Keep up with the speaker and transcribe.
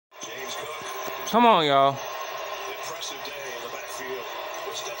Come on, y'all.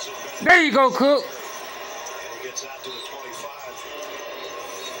 There you go, Cook. And he gets out to the 25.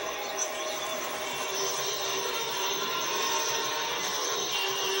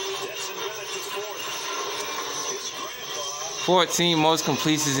 14 most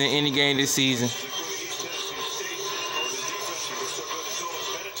completions in any game this season.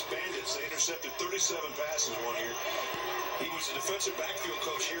 They intercepted 37 passes one year. He was a defensive backfield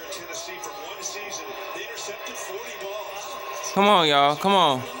coach here in Tennessee for one season. They intercepted 40 balls. Come on, y'all. Come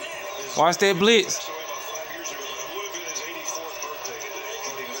on. Watch that blitz.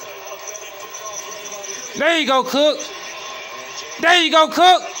 There you go, Cook. There you go,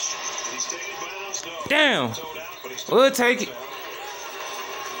 Cook. Damn. We'll take it.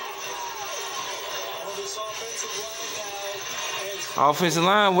 Offensive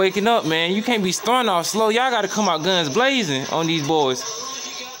line waking up, man. You can't be starting off slow. Y'all got to come out guns blazing on these boys.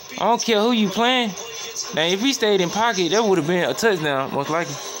 I don't care who you playing. Now, if he stayed in pocket, that would have been a touchdown, most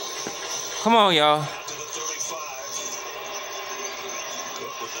likely. Come on, y'all.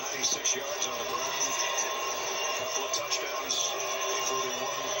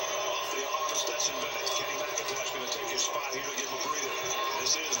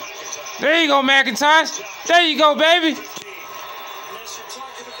 There you go, McIntosh. There you go, baby.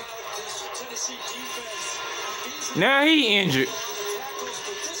 Now he injured.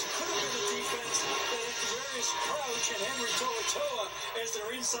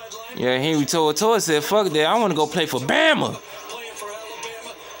 Yeah, Henry Toa said, fuck that. I want to go play for Bama.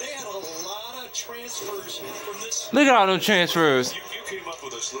 Look at all them transfers.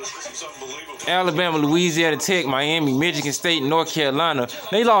 Alabama, Louisiana Tech, Miami, Michigan State, North Carolina.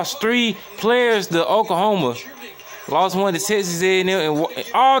 They lost 3 players to Oklahoma. Lost one to Texas A&M, and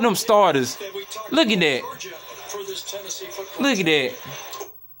all them starters. Look at that. Look at that.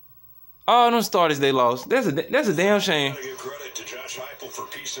 All them starters they lost. That's a damn shame. Give credit to Josh Heupel for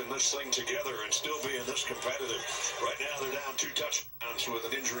piecing this thing together and still being this competitive. Right now they're down 2 touchdowns with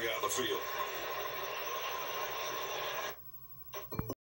an injury on the field.